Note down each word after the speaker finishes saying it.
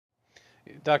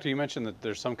Doctor, you mentioned that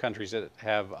there's some countries that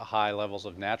have high levels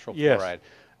of natural Yes. fluoride.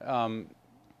 Um,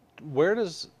 where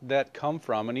does that come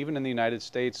from? And even in the United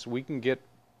States, we can get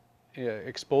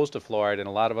exposed to fluoride in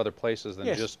a lot of other places than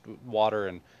Yes. just water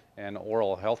and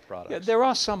oral health Yeah, products. there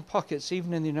are some pockets,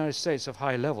 even in the United States, of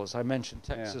high levels. I mentioned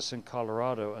Yeah. Texas and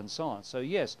Colorado and so on. So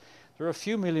yes, there are a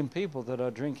few million people that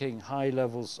are drinking high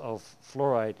levels of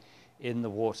fluoride in the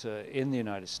water in the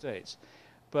United States.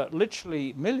 But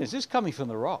literally millions. This is coming from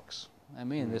the rocks. I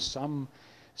mean, there's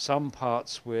some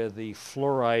parts where the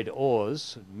fluoride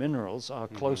ores, minerals, are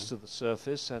close to the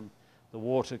surface, and the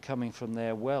water coming from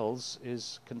their wells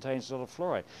contains a lot of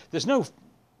fluoride. There's no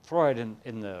fluoride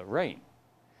in the rain.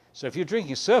 So if you're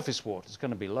drinking surface water, it's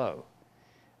going to be low.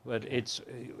 But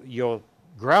your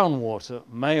groundwater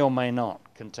may or may not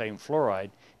contain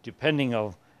fluoride, depending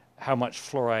on how much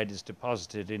fluoride is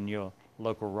deposited in your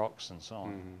local rocks and so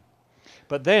on.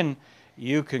 But then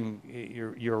you're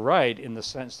right in the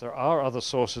sense there are other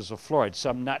sources of fluoride.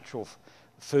 Some natural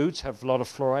foods have a lot of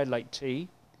fluoride, like tea.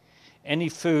 Any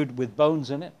food with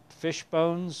bones in it, fish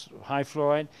bones, high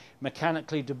fluoride,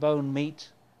 mechanically deboned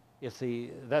meat,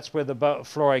 that's where the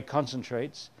fluoride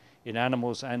concentrates in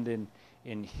animals and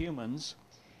in humans.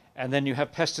 And then you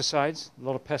have pesticides. A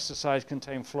lot of pesticides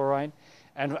contain fluoride,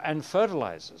 and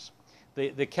fertilizers.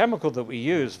 The chemical that we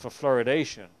use for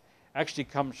fluoridation actually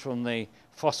comes from the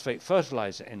phosphate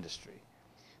fertilizer industry.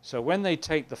 So when they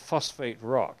take the phosphate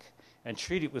rock and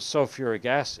treat it with sulfuric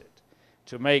acid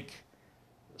to make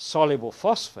soluble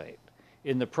phosphate,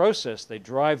 in the process they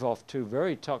drive off two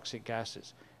very toxic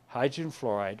gases, hydrogen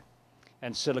fluoride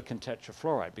and silicon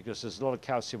tetrafluoride, because there's a lot of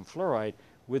calcium fluoride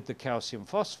with the calcium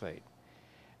phosphate.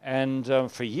 And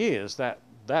for years,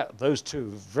 those two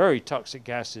very toxic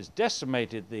gases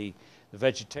decimated the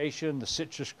vegetation, the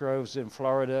citrus groves in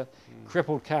Florida,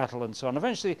 crippled cattle and so on.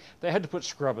 Eventually, they had to put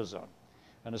scrubbers on.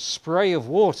 And a spray of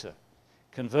water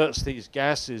converts these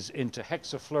gases into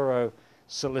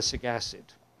hexafluorosilicic acid.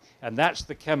 And that's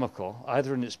the chemical,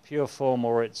 either in its pure form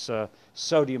or its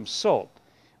sodium salt,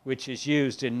 which is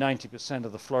used in 90%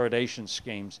 of the fluoridation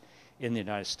schemes in the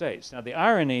United States. Now, the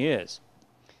irony is,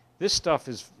 this stuff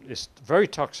is very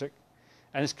toxic,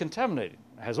 and it's contaminated.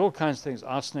 It has all kinds of things,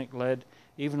 arsenic, lead,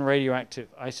 even radioactive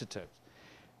isotopes.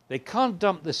 They can't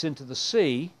dump this into the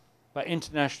sea by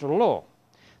international law.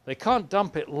 They can't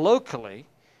dump it locally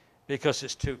because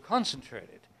it's too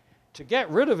concentrated. To get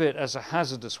rid of it as a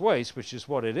hazardous waste, which is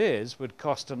what it is, would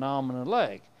cost an arm and a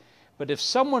leg. But if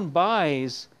someone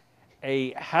buys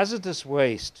a hazardous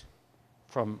waste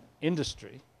from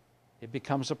industry, it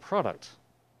becomes a product.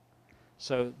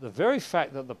 So the very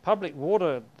fact that the public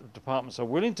water departments are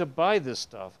willing to buy this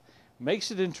stuff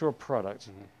makes it into a product,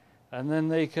 and then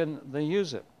they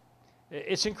use it.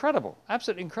 It's incredible,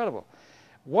 absolutely incredible.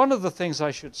 One of the things I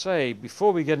should say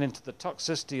before we get into the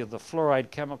toxicity of the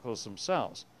fluoride chemicals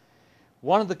themselves,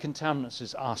 one of the contaminants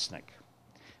is arsenic.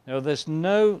 Now, there's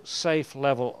no safe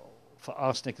level for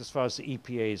arsenic as far as the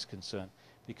EPA is concerned,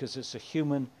 because it's a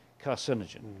human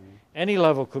carcinogen. Any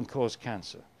level can cause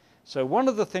cancer. So one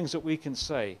of the things that we can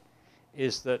say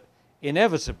is that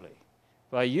inevitably,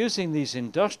 by using these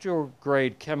industrial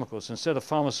grade chemicals instead of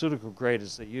pharmaceutical grade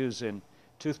as they use in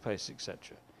toothpaste,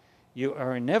 etc., you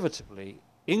are inevitably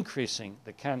increasing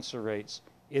the cancer rates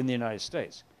in the United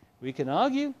States. We can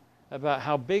argue about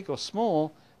how big or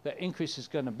small that increase is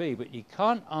going to be, but you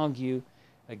can't argue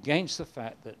against the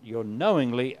fact that you're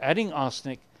knowingly adding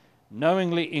arsenic,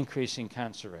 knowingly increasing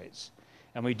cancer rates.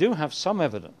 And we do have some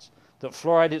evidence that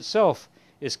fluoride itself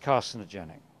is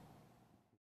carcinogenic.